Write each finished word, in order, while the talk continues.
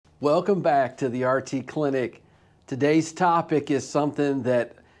Welcome back to the RT Clinic. Today's topic is something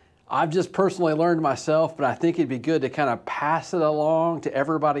that I've just personally learned myself, but I think it'd be good to kind of pass it along to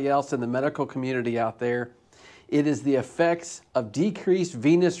everybody else in the medical community out there. It is the effects of decreased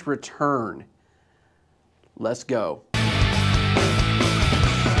venous return. Let's go.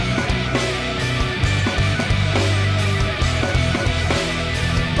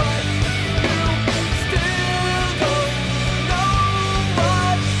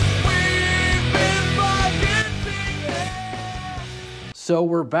 So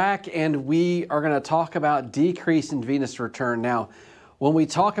we're back and we are going to talk about decrease in venous return. Now, when we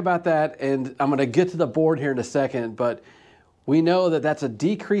talk about that, and I'm going to get to the board here in a second, but we know that that's a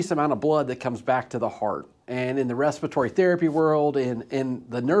decreased amount of blood that comes back to the heart. And in the respiratory therapy world, in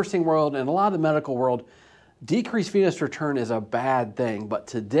the nursing world, and a lot of the medical world, decreased venous return is a bad thing. But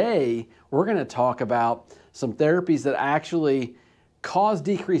today, we're going to talk about some therapies that actually cause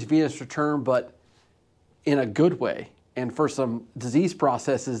decreased venous return, but in a good way. And for some disease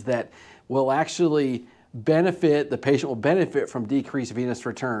processes that will actually benefit, the patient will benefit from decreased venous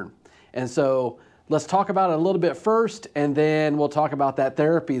return. And so let's talk about it a little bit first, and then we'll talk about that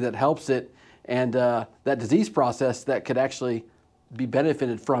therapy that helps it and that disease process that could actually be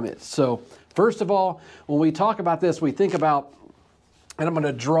benefited from it. So first of all, when we talk about this, we think about, and I'm going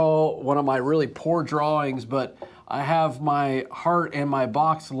to draw one of my really poor drawings, but I have my heart and my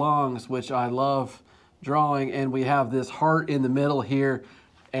box lungs, which I love drawing, and we have this heart in the middle here.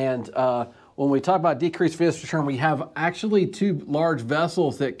 And when we talk about decreased venous return, we have actually two large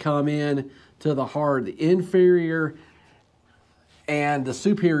vessels that come in to the heart, the inferior and the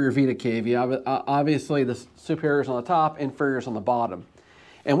superior vena cava. Obviously, the superior is on the top, inferior is on the bottom.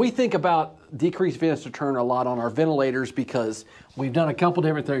 And we think about decreased venous return a lot on our ventilators because we've done a couple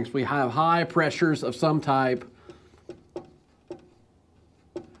different things. We have high pressures of some type,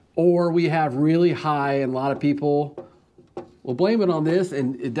 or we have really high, and a lot of people will blame it on this,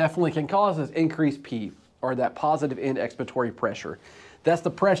 and it definitely can cause this increased PEEP, or that positive end expiratory pressure. That's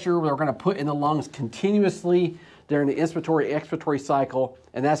the pressure we're going to put in the lungs continuously during the inspiratory-expiratory cycle,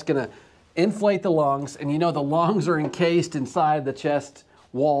 and that's going to inflate the lungs. And you know the lungs are encased inside the chest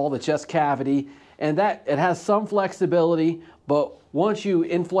wall, the chest cavity, and that it has some flexibility, but once you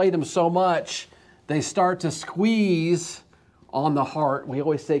inflate them so much, they start to squeeze on the heart. We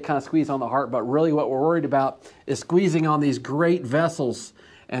always say kind of squeeze on the heart, but really what we're worried about is squeezing on these great vessels.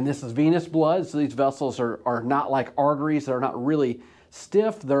 And this is venous blood, so these vessels are not like arteries. They're not really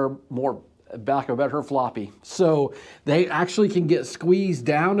stiff. They're more, back of a better, floppy. So they actually can get squeezed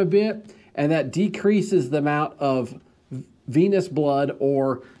down a bit, and that decreases the amount of venous blood,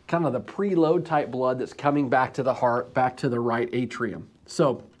 or kind of the preload type blood that's coming back to the heart, back to the right atrium.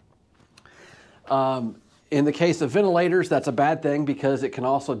 So in the case of ventilators, that's a bad thing because it can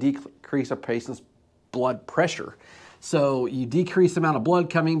also decrease a patient's blood pressure. So you decrease the amount of blood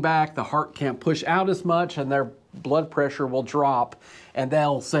coming back, the heart can't push out as much, and their blood pressure will drop. And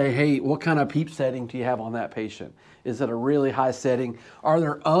they'll say, hey, what kind of PEEP setting do you have on that patient? Is it a really high setting? Are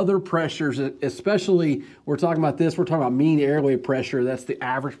there other pressures, especially, we're talking about this, we're talking about mean airway pressure. That's the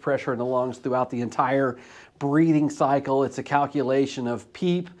average pressure in the lungs throughout the entire breathing cycle. It's a calculation of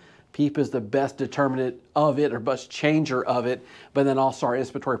PEEP. PEEP is the best determinant of it, or best changer of it, but then also our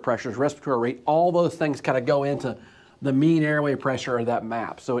inspiratory pressures, respiratory rate, all those things kind of go into the mean airway pressure of that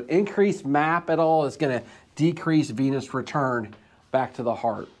MAP. So an increased MAP at all is going to decrease venous return back to the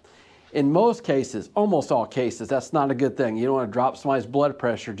heart. In most cases, almost all cases, that's not a good thing. You don't want to drop somebody's blood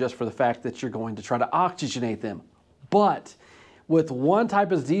pressure just for the fact that you're going to try to oxygenate them. But with one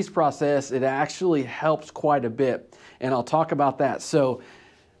type of disease process, it actually helps quite a bit, and I'll talk about that. So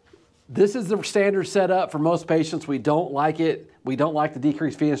this is the standard setup for most patients. We don't like it. We don't like the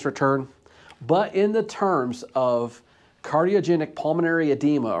decreased venous return. But in the terms of cardiogenic pulmonary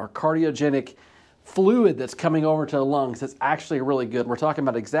edema, or cardiogenic fluid that's coming over to the lungs, it's actually really good. We're talking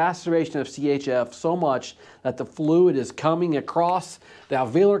about exacerbation of CHF so much that the fluid is coming across the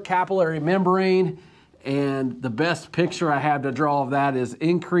alveolar capillary membrane. And the best picture I have to draw of that is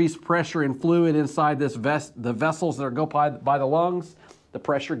increased pressure and fluid inside this the vessels that go by the lungs. The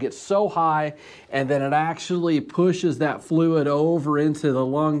pressure gets so high, and then it actually pushes that fluid over into the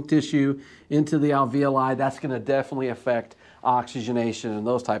lung tissue, into the alveoli. That's going to definitely affect oxygenation and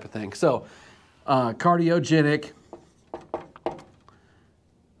those type of things. So cardiogenic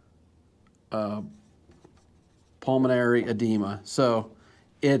pulmonary edema. So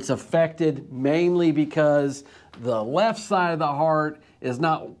it's affected mainly because the left side of the heart is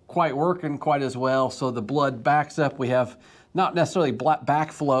not quite working quite as well, so the blood backs up. We have not necessarily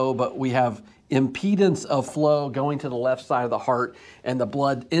backflow, but we have impedance of flow going to the left side of the heart, and the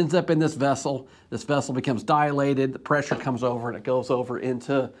blood ends up in this vessel. This vessel becomes dilated, the pressure comes over, and it goes over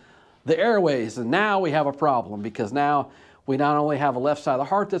into the airways. And now we have a problem, because now we not only have a left side of the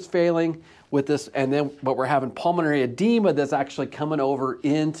heart that's failing with this, but we're having pulmonary edema that's actually coming over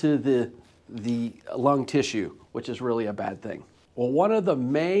into the lung tissue, which is really a bad thing. Well, one of the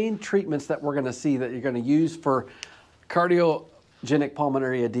main treatments that we're going to see that you're going to use for cardiogenic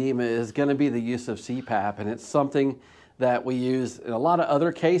pulmonary edema is going to be the use of CPAP, and it's something that we use in a lot of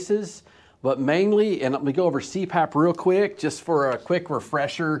other cases, but mainly, and let me go over CPAP real quick, just for a quick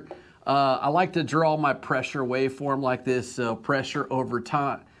refresher. I like to draw my pressure waveform like this, so pressure over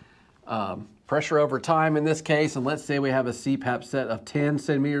time in this case, and let's say we have a CPAP set of 10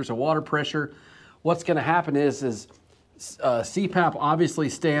 centimeters of water pressure. What's going to happen is CPAP obviously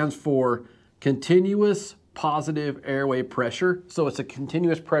stands for continuous positive airway pressure, so it's a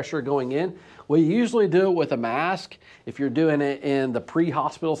continuous pressure going in. We usually do it with a mask. If you're doing it in the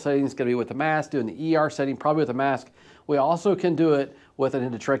pre-hospital setting, it's going to be with a mask. Doing the ER setting, probably with a mask. We also can do it with an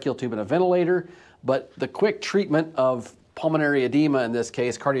endotracheal tube and a ventilator, but the quick treatment of pulmonary edema, in this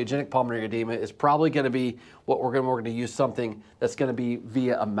case, cardiogenic pulmonary edema, is probably going to be what we're going to use something that's going to be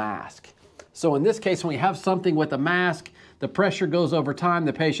via a mask. So in this case, when we have something with a mask, the pressure goes over time,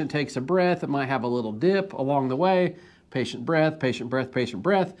 the patient takes a breath, it might have a little dip along the way, patient breath, patient breath, patient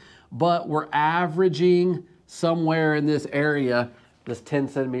breath, but we're averaging somewhere in this area, this 10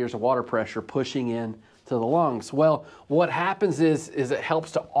 centimeters of water pressure pushing in to the lungs. Well, what happens is it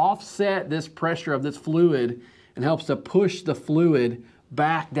helps to offset this pressure of this fluid and helps to push the fluid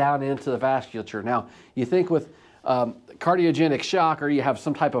back down into the vasculature. Now, you think with cardiogenic shock, or you have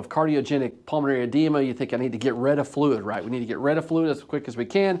some type of cardiogenic pulmonary edema, you think I need to get rid of fluid, right? We need to get rid of fluid as quick as we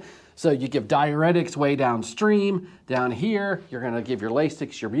can. So you give diuretics way downstream. Down here, you're going to give your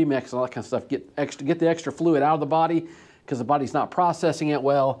Lasix, your Remix, and all that kind of stuff. Get the extra fluid out of the body because the body's not processing it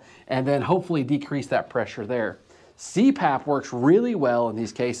well, and then hopefully decrease that pressure there. CPAP works really well in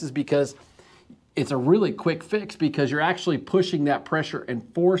these cases because it's a really quick fix, because you're actually pushing that pressure and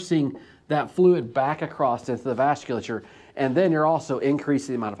forcing that fluid back across into the vasculature, and then you're also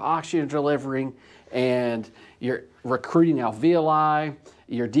increasing the amount of oxygen delivering, and you're recruiting alveoli,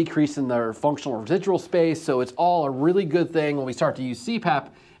 you're decreasing their functional residual space, so it's all a really good thing when we start to use CPAP,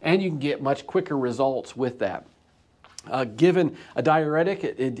 and you can get much quicker results with that. Given a diuretic,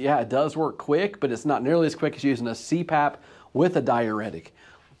 it does work quick, but it's not nearly as quick as using a CPAP with a diuretic.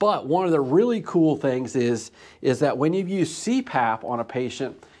 But one of the really cool things is that when you use CPAP on a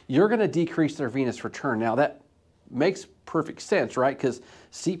patient, you're going to decrease their venous return. Now that makes perfect sense, right? Because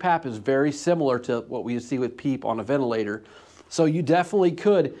CPAP is very similar to what we see with PEEP on a ventilator. So you definitely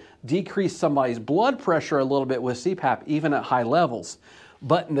could decrease somebody's blood pressure a little bit with CPAP, even at high levels.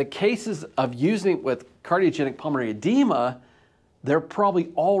 But in the cases of using it with cardiogenic pulmonary edema, they're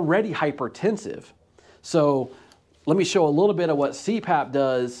probably already hypertensive. So let me show a little bit of what CPAP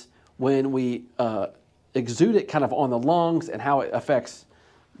does when we exude it kind of on the lungs and how it affects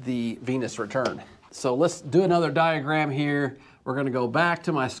the venous return. So let's do another diagram here. We're going to go back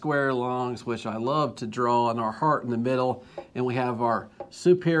to my square lungs, which I love to draw, and our heart in the middle. And we have our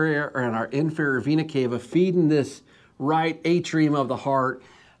superior and our inferior vena cava feeding this right atrium of the heart.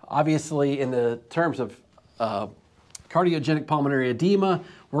 Obviously, in the terms of cardiogenic pulmonary edema,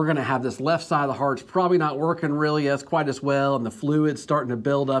 we're going to have this left side of the heart's probably not working really quite as well, and the fluid's starting to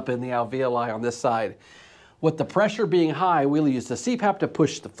build up in the alveoli on this side. With the pressure being high, we'll use the CPAP to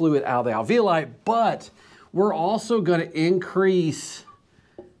push the fluid out of the alveoli, but we're also going to increase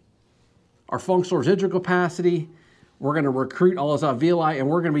our functional residual capacity. We're going to recruit all those alveoli, and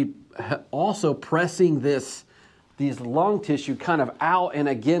we're going to be also pressing these lung tissue kind of out and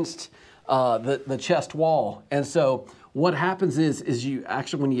against the chest wall. And so what happens is you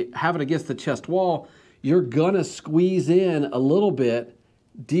actually, when you have it against the chest wall, you're going to squeeze in a little bit,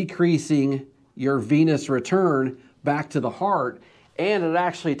 decreasing your venous return back to the heart, and it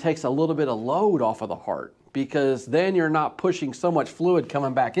actually takes a little bit of load off of the heart, because then you're not pushing so much fluid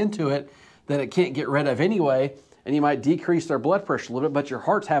coming back into it that it can't get rid of anyway, and you might decrease their blood pressure a little bit, but your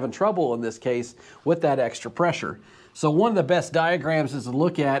heart's having trouble in this case with that extra pressure. So one of the best diagrams to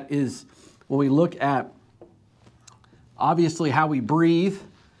look at is when we look at obviously how we breathe,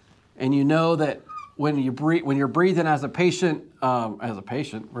 and you know that when you're breathing as a patient,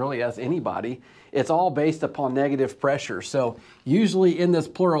 really as anybody, it's all based upon negative pressure. So usually in this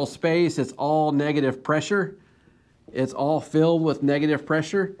pleural space, it's all negative pressure. It's all filled with negative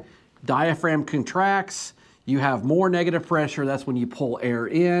pressure. Diaphragm contracts, you have more negative pressure. That's when you pull air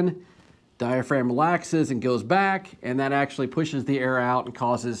in. Diaphragm relaxes and goes back, and that actually pushes the air out and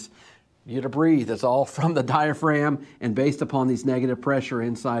causes you to breathe. It's all from the diaphragm and based upon these negative pressure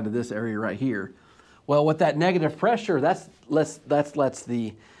inside of this area right here. Well, with that negative pressure, that lets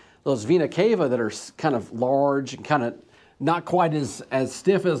those vena cava that are kind of large and kind of not quite as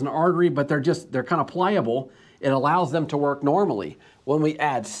stiff as an artery, but they're kind of pliable. It allows them to work normally. When we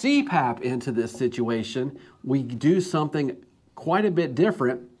add CPAP into this situation, we do something quite a bit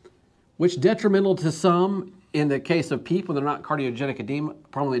different, which detrimental to some in the case of people that are not cardiogenic edema,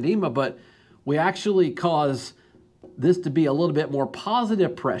 pulmonary edema, but we actually cause this to be a little bit more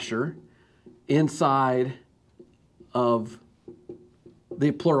positive pressure inside of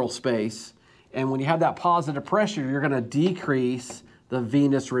the pleural space. And when you have that positive pressure, you're going to decrease the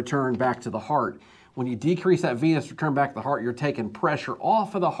venous return back to the heart. When you decrease that venous return back to the heart, you're taking pressure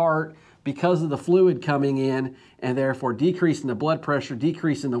off of the heart because of the fluid coming in, and therefore decreasing the blood pressure,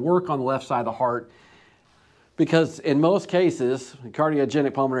 decreasing the work on the left side of the heart. Because in most cases,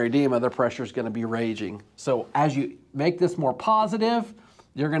 cardiogenic pulmonary edema, their pressure is going to be raging. So as you make this more positive,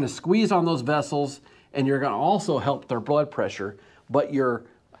 you're going to squeeze on those vessels, and you're going to also help their blood pressure, but you're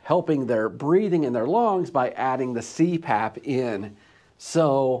helping their breathing in their lungs by adding the CPAP in.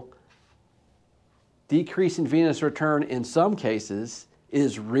 So decreasing venous return in some cases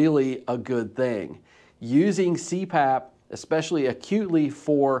is really a good thing. Using CPAP, especially acutely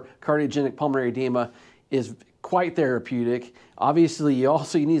for cardiogenic pulmonary edema, is quite therapeutic. Obviously, you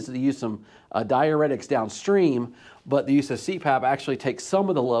need to use some diuretics downstream, but the use of CPAP actually takes some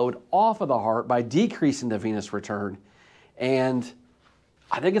of the load off of the heart by decreasing the venous return. And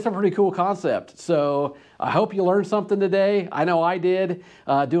I think it's a pretty cool concept. So I hope you learned something today. I know I did,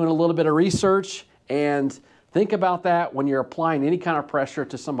 doing a little bit of research. And think about that when you're applying any kind of pressure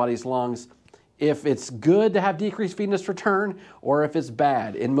to somebody's lungs, if it's good to have decreased venous return or if it's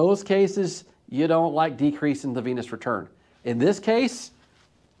bad. In most cases, you don't like decreasing the venous return. In this case,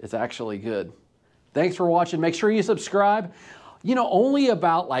 it's actually good. Thanks for watching. Make sure you subscribe. You know, only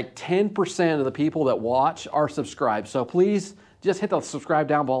about like 10% of the people that watch are subscribed. So please just hit the subscribe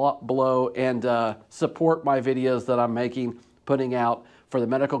down below and support my videos that I'm making, putting out for the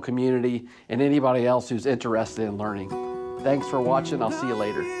medical community and anybody else who's interested in learning. Thanks for watching. I'll see you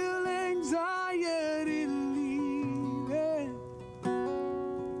later.